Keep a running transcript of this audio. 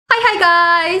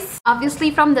guys! Obviously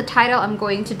from the title, I'm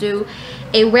going to do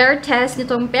a wear test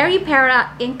nitong Peripera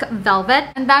Ink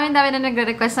Velvet. Ang dami-dami na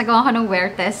nagre-request na gawa ko ng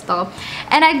wear test to.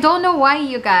 And I don't know why,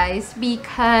 you guys,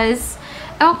 because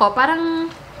ewan ko, parang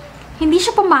hindi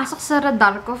siya pumasok sa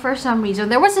radar ko for some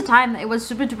reason. There was a time that it was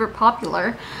super duper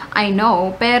popular, I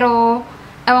know, pero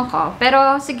ewan ko.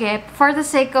 Pero sige, for the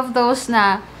sake of those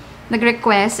na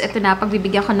nag-request, ito na,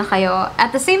 pagbibigyan ko na kayo.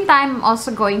 At the same time, I'm also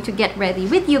going to get ready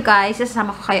with you guys.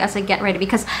 Sasama ko kayo as I get ready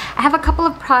because I have a couple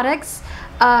of products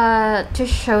to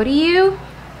show to you.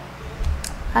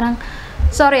 Parang,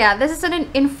 sorry this is an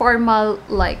informal,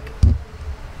 like,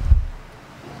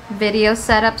 video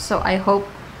setup, so I hope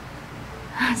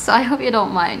you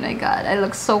don't mind. My god, I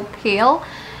look so pale.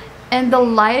 And the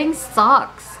lighting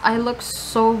sucks. I look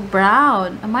so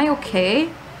brown. Am I okay?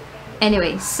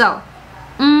 Anyway, so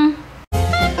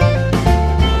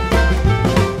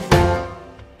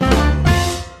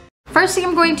first thing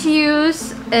I'm going to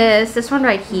use is this one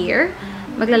right here.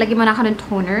 Maglalagay muna ako ng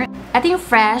toner. Ito yung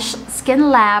Fresh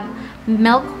Skin Lab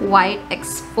Milk White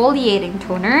Exfoliating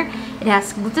Toner. It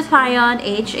has glutathione,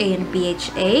 AHA, and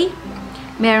BHA.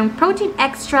 Merong protein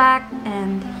extract,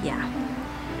 and yeah.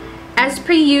 As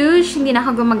per usual, hindi na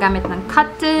ako gumagamit ng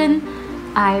cotton.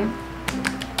 I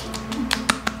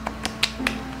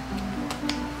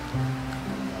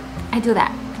do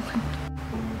that.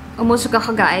 Umusog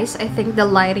ako, guys. I think the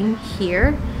lighting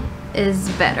here is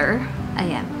better.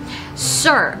 Ayan.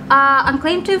 Sure. Ang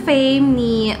claim to fame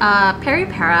ni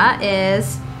Peripera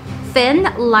is thin,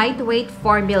 lightweight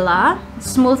formula,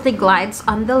 smoothly glides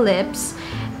on the lips,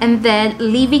 and then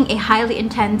leaving a highly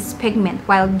intense pigment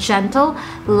while gentle,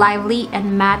 lively,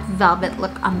 and matte velvet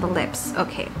look on the lips.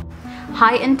 Okay.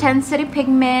 High intensity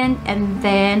pigment and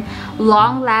then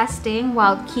long lasting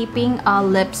while keeping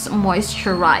lips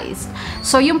moisturized.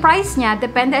 So yung price niya,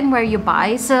 depende on where you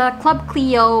buy. Sa Club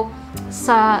Clio,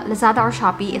 sa Lazada or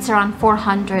Shopee, it's around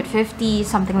 450,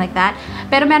 something like that.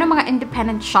 Pero meron mga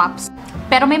independent shops.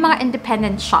 Pero may mga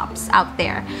independent shops out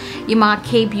there. Yung mga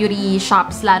K-beauty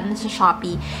shops, lalo na sa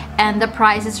Shopee. And the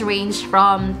prices range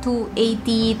from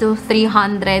 280 to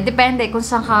 300. Depende kung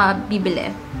saan ka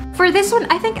bibili. For this one,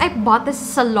 I think I bought this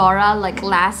sa Zalora like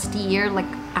last year. Like,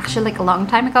 actually like a long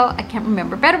time ago. I can't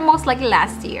remember. Pero most likely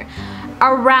last year.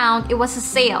 It was a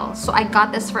sale. So I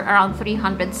got this for around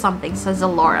 300 something sa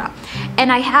Zalora.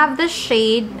 And I have the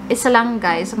shade, isa lang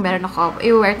guys, ang meron ako.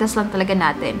 I-wear test lang talaga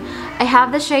natin. I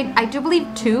have the shade, I do believe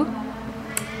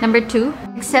number 2.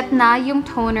 Except na yung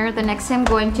toner, the next thing I'm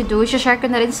going to do, share ko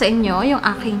na rin sa inyo yung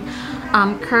aking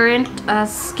current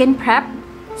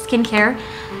skincare.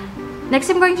 Next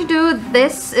I'm going to do,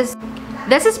 this is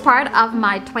part of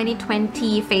my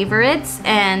 2020 favorites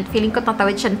and feeling ko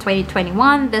tatawid siya in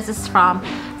 2021. This is from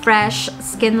Fresh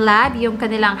Skin Lab, yung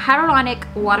kanilang Hyaluronic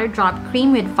Water Drop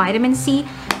Cream with Vitamin C.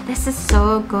 This is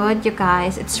so good, you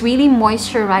guys. It's really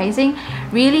moisturizing,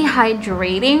 really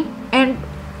hydrating, and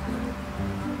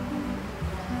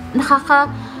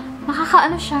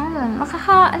nakaka-ano siya,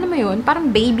 alam mo yun,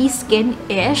 parang baby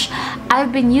skin-ish.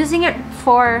 I've been using it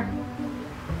for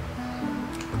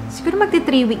siguro magti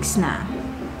 3 weeks na.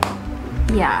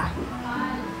 Yeah.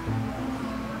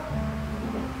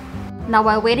 Now,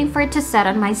 while waiting for it to set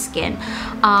on my skin,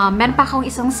 meron pa akong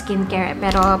isang skincare,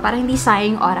 pero parang hindi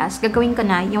sayang oras, gagawin ko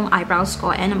na yung eyebrows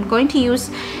ko. And I'm going to use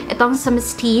itong sa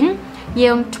Mistine,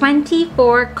 yung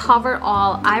 24 Cover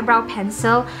All Eyebrow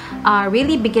Pencil.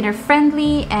 Really beginner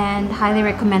friendly and highly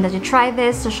recommend that you try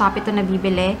this. Sa Shopee ito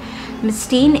nabibili.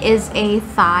 Mistine is a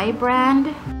Thai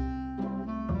brand.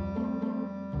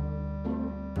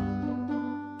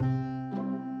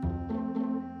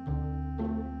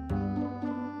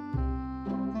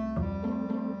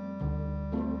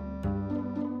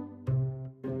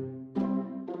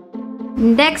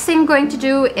 Next thing I'm going to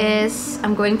do is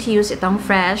I'm going to use itong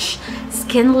Fresh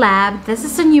Skin Lab. This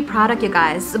is a new product, you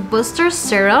guys. A booster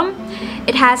serum.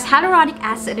 It has hyaluronic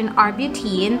acid and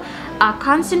arbutin, a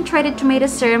concentrated tomato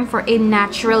serum for a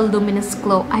natural luminous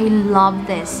glow. I love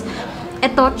this.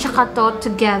 Ito tsaka to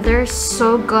together,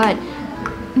 so good.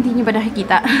 Hindi niyo ba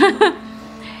nakikita?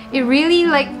 It really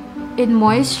it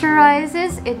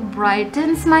moisturizes, it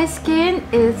brightens my skin,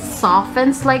 it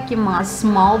softens like yung mga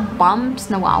small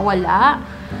bumps nawawala.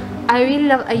 I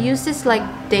really love, I use this like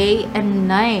day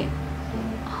and night.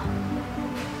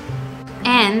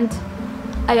 And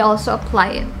I also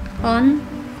apply it on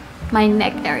my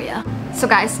neck area.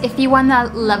 So guys, if you wanna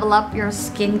level up your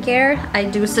skincare, I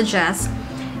do suggest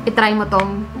itry mo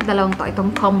tong dalawang to,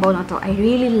 itong combo na to. I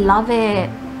really love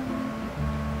it.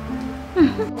 I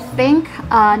think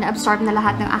na-absorb na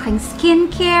lahat ng aking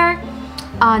skincare.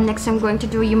 Next, I'm going to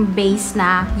do yung base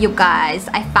na. You guys,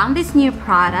 I found this new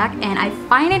product and I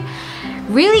find it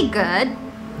really good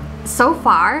so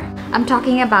far. I'm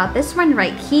talking about this one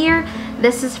right here.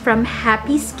 This is from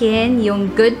Happy Skin,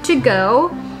 yung Good to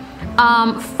Go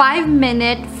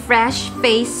 5-minute fresh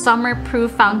face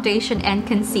summer-proof foundation and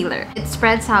concealer. It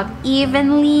spreads out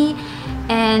evenly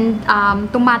and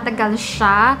tumatagal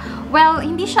siya. Well,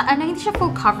 hindi siya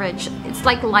full coverage. It's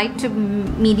like light to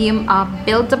medium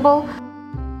buildable.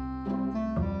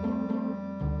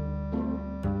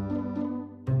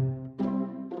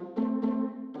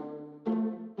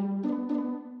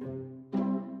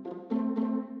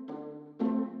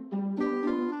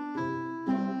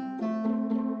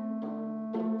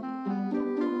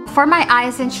 For my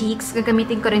eyes and cheeks,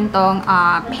 gagamitin ko rin tong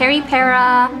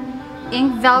Peripera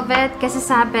Ink Velvet kasi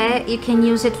sabi you can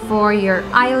use it for your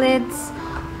eyelids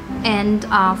and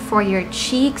for your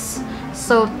cheeks.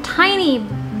 So tiny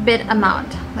bit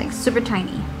amount, like super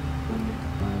tiny.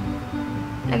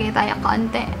 Lagay tayo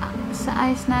konti sa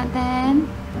eyes natin.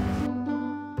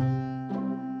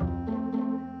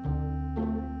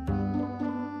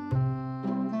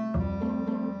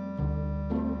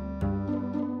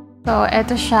 So,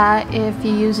 eto siya if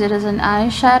you use it as an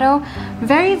eyeshadow.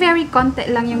 Very, very konti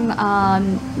lang yung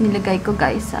nilagay ko,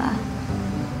 guys.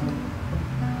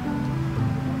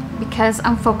 Because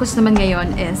ang focus naman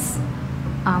ngayon is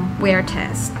wear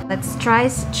test. Let's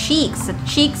try cheeks.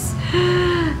 Cheeks,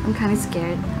 I'm kind of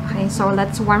scared. Okay, so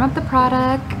let's warm up the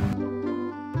product.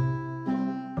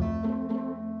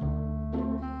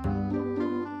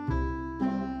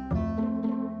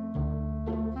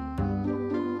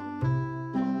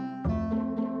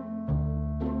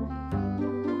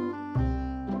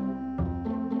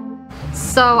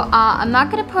 So I'm not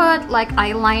gonna put like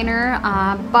eyeliner,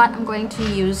 but I'm going to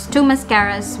use two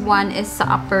mascaras. One is sa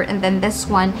upper and then this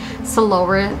one sa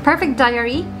lower. Perfect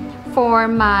Diary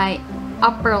for my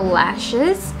upper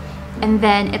lashes. And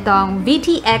then itong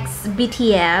VTX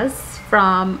BTS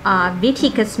from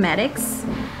VT Cosmetics.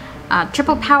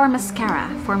 Triple Power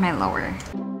Mascara for my lower.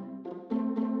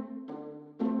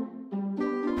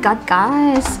 God,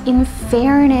 guys, in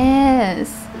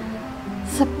fairness,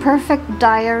 it's a Perfect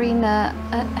Diary na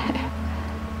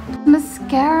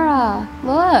mascara.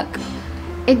 Look,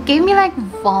 it gave me like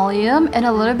volume and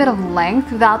a little bit of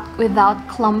length without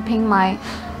clumping my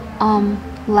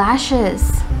lashes.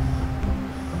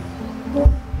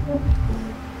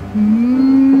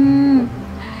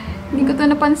 Hindi ko to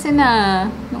napansin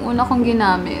nung una kong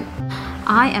ginamit.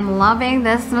 I am loving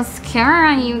this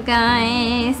mascara, you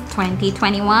guys.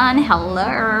 2021,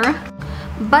 hello.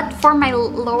 But for my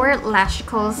lower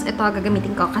lashicles, ito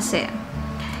gagamitin ko kasi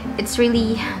it's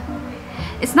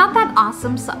not that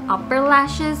awesome sa upper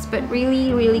lashes, but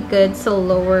really, really good sa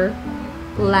lower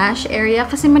lash area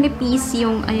kasi manipis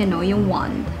yung, yung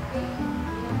wand.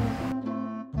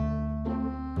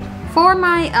 For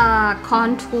my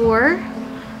contour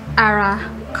era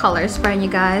colors for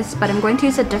you guys, but I'm going to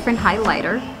use a different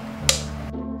highlighter.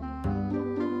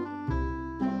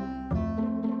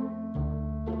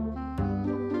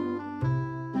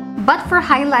 But for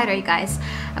highlighter, you guys,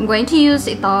 I'm going to use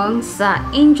itong sa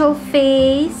Angel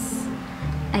Face.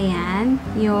 Ayan,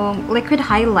 yung liquid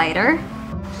highlighter.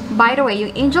 By the way,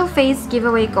 yung Angel Face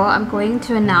giveaway ko, I'm going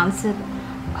to announce it.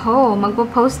 Oh,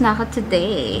 magpo-post na ako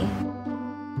today.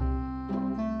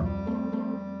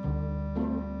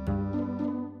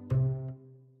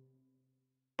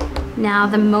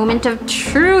 Now, the moment of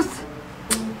truth.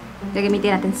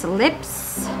 Gagamitin natin sa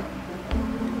lips.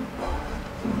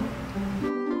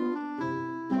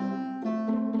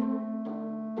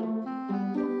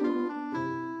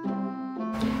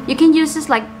 You can use this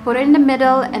like put it in the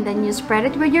middle and then you spread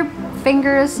it with your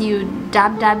fingers, you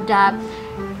dab dab dab.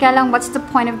 Kaya lang, what's the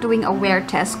point of doing a wear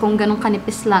test kung ganun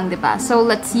kanipis lang, diba? So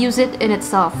let's use it in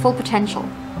its full potential.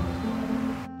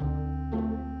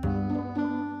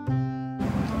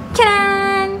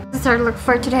 Ta-da! This is our look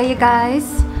for today, you guys.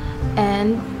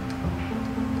 And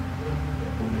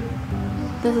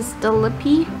this is the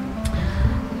lippy.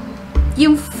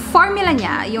 Yung formula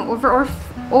niya, yung overall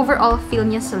feel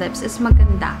niya sa lips is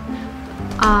maganda.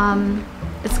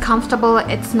 It's comfortable,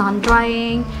 it's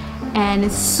non-drying, and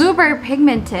it's super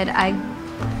pigmented. Hi!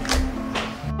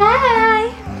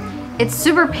 It's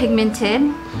super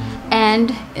pigmented,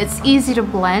 and it's easy to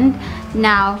blend.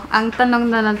 Now, ang tanong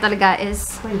na lang talaga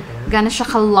is, gana siya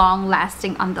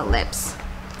ka-long-lasting on the lips.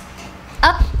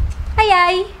 Up! Hi!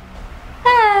 Hi!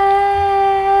 Hi!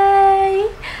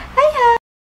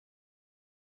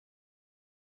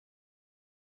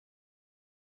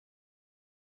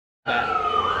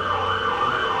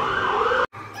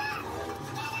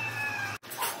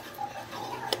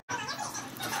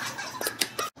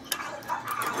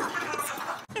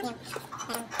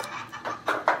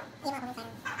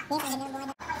 For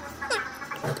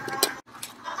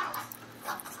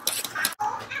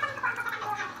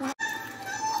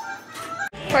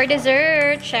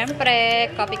dessert,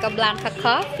 syempre, Coffee Blanca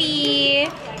coffee.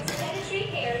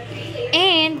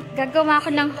 And, gagawa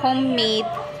ko ng homemade.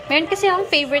 Meron kasi akong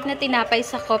favorite na tinapay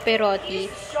sa Coffee Roti.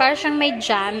 Para siyang may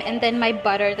jam and then may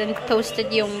butter, then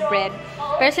toasted yung bread.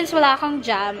 Pero since wala akong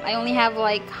jam, I only have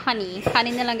like honey.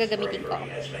 Honey na lang gagamitin ko.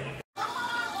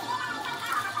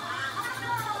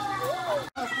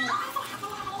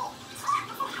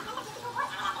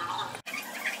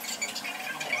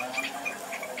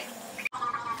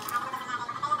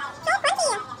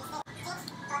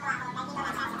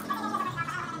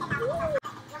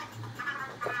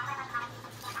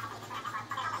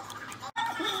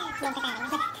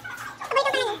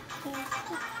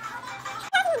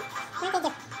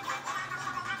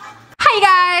 Hi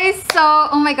guys! So,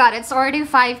 oh my god, it's already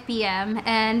 5 p.m.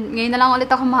 and ngayon na lang ulit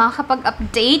ako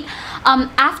makakapag-update.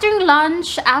 After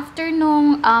lunch, after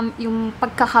nung yung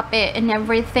pagkakape and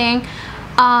everything,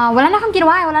 wala na akong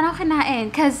ginawa, wala na akong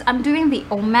kinain because I'm doing the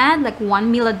OMAD, like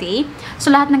 1 meal a day. So,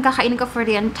 lahat ng kakainin ko for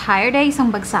the entire day, isang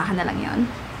bagsakan na lang yun.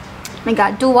 Oh my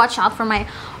god, do watch out for my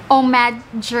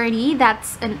OMAD journey.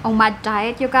 That's an OMAD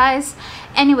diet, you guys.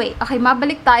 Anyway, okay,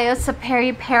 mabalik tayo sa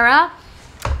Peripera.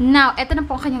 Now, ito na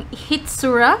po ang kanyang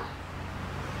hitsura.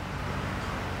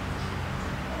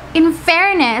 In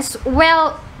fairness,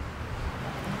 well,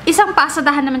 isang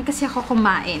pasadahan naman kasi ako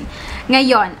kumain.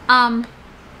 Ngayon,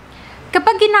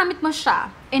 kapag ginamit mo siya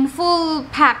in full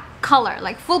pack color,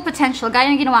 like full potential,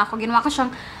 gaya ng ginawa ko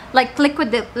siyang like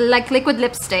liquid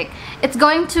lipstick, it's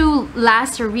going to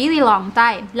last a really long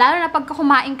time. Lalo na pagka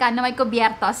kumain ka na may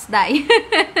kubiertos, dai.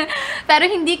 Pero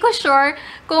hindi ko sure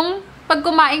kung pag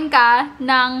kumain ka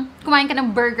ng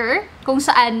burger, kung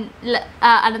saan,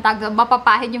 anong tawag doon,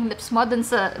 mapapahid yung lips mo dun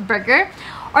sa burger,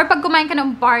 or pag kumain ka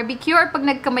ng barbecue, or pag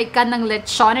nagkamay ka ng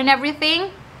lechon and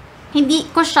everything, hindi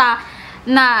ko siya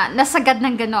nasagad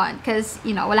ng ganon. Because,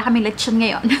 you know, wala kaming lechon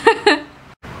ngayon.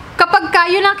 Kapag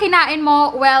yun ang kinain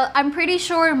mo, well, I'm pretty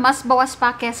sure mas bawas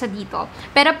pa kesa dito.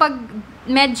 Pero pag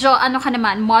medyo,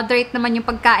 moderate naman yung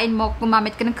pagkain mo,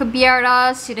 gumamit ka ng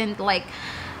kubieros, you didn't like,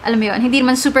 alam mo yun, hindi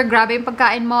naman super grabe yung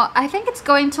pagkain mo, I think it's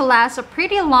going to last a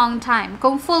pretty long time.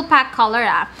 Kung full pack color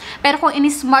Pero kung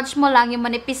inismudge mo lang, yung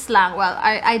manipis lang, well,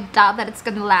 I doubt that it's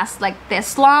gonna last like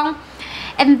this long.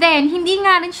 And then, hindi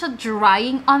nga rin siya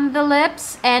drying on the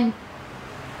lips. And,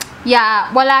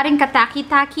 yeah, wala rin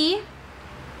kataki-taki.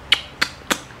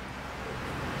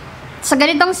 Sa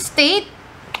ganitong state,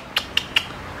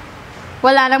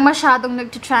 wala lang masyadong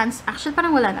actually, parang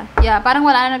wala na. Yeah, parang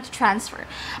wala na nag-transfer.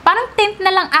 Parang tint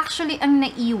na lang actually ang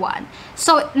naiwan.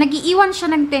 So, nag-iiwan siya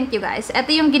ng tint, you guys.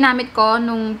 Ito yung ginamit ko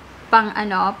nung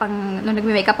nung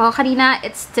nagme-makeup ako kanina.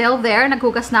 It's still there.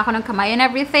 Naghugas na ako ng kamay and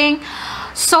everything.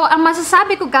 So, ang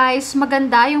masasabi ko, guys,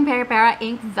 maganda yung Peripera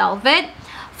Ink Velvet.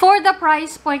 For the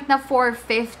price point na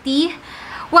 $450.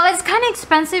 Well, it's kind of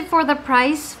expensive for the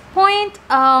price point.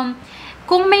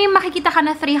 Kung may makikita ka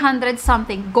na 300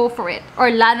 something, go for it. Or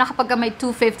lalo na kapag may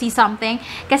 250 something.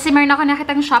 Kasi meron ako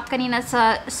nakitang shop kanina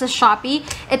sa Shopee.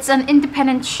 It's an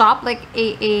independent shop. Like,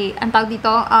 ang tawag dito,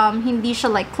 hindi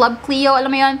siya like Club Clio, alam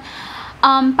mo yun.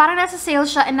 Parang nasa sale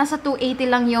siya and nasa 280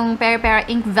 lang yung Peripera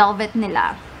Ink Velvet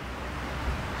nila.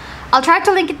 I'll try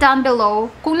to link it down below.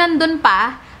 Kung nandun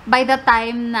pa, by the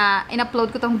time na in-upload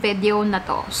ko tong video na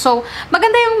to. So,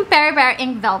 maganda yung Peripera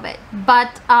Ink Velvet.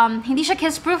 But, hindi siya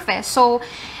kiss-proof eh. So,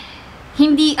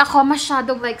 hindi ako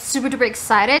masyadong like super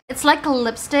excited. It's like a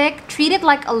lipstick. Treat it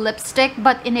like a lipstick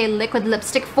but in a liquid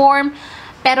lipstick form.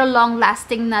 Pero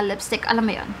long-lasting na lipstick. Alam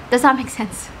mo yun? Does that make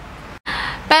sense?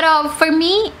 Pero for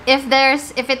me, if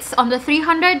it's on the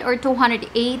 300 or 280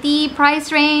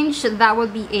 price range, that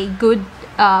would be a good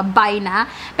buy na.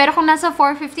 Pero kung nasa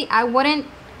 450,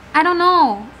 I don't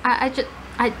know.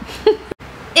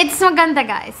 It's maganda,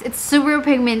 guys. It's super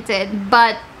pigmented,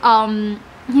 but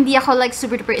hindi ako like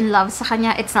super duper in love sa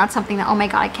kanya. It's not something that, oh my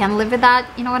god, I can't live with that.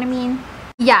 You know what I mean?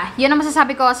 Yeah, yun ang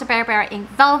masasabi ko sa Peripera Ink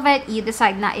Velvet. You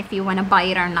decide na if you wanna buy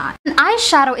it or not. An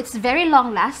eyeshadow, it's very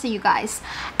long-lasting, you guys.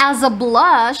 As a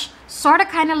blush, sorta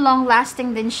kinda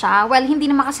long-lasting din siya. Well, hindi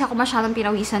naman kasi ako masyadong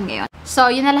pinawisan ngayon. So,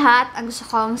 yun na lahat ang gusto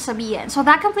kong sabihin. So,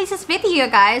 that completes this video,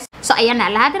 guys. So, ayan na.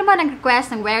 Lahat na naman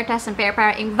nag-request ng wear test ng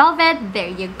Peripera Ink Velvet.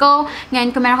 There you go.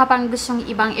 Ngayon, kung meron ka pang gustong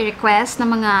ibang i-request ng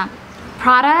mga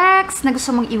products na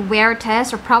gusto mong i-wear test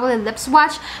or probably lip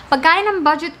swatch, pagkaya ng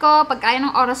budget ko, pagkaya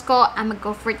ng oras ko, I'm gonna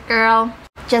go for it, girl.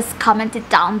 Just comment it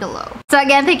down below. So,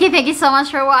 again, thank you so much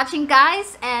for watching,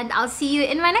 guys. And I'll see you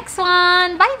in my next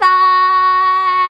one. Bye-bye!